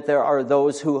know that there are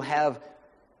those who have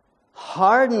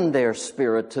hardened their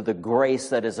spirit to the grace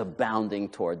that is abounding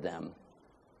toward them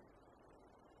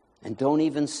and don't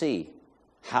even see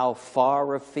how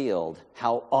far afield,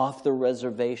 how off the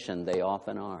reservation they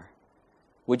often are.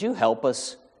 Would you help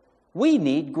us? We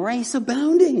need grace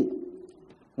abounding.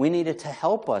 We need it to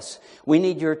help us. We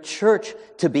need your church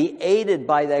to be aided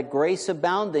by that grace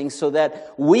abounding so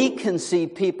that we can see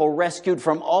people rescued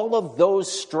from all of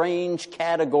those strange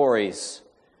categories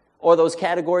or those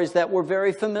categories that we're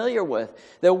very familiar with,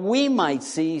 that we might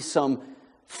see some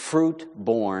fruit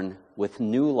born with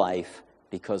new life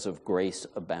because of grace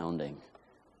abounding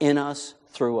in us,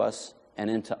 through us,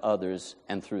 and into others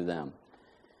and through them.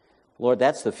 Lord,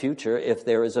 that's the future. If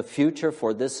there is a future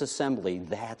for this assembly,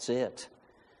 that's it.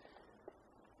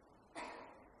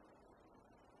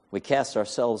 We cast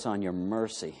ourselves on your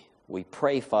mercy. We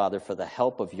pray, Father, for the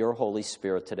help of your Holy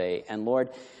Spirit today. And Lord,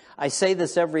 I say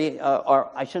this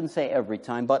or I shouldn't say every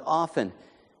time, but often.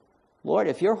 Lord,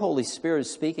 if your Holy Spirit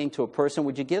is speaking to a person,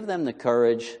 would you give them the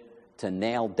courage to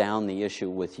nail down the issue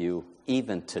with you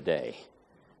even today?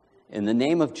 In the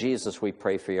name of Jesus, we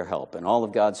pray for your help. And all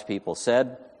of God's people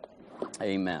said,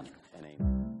 amen.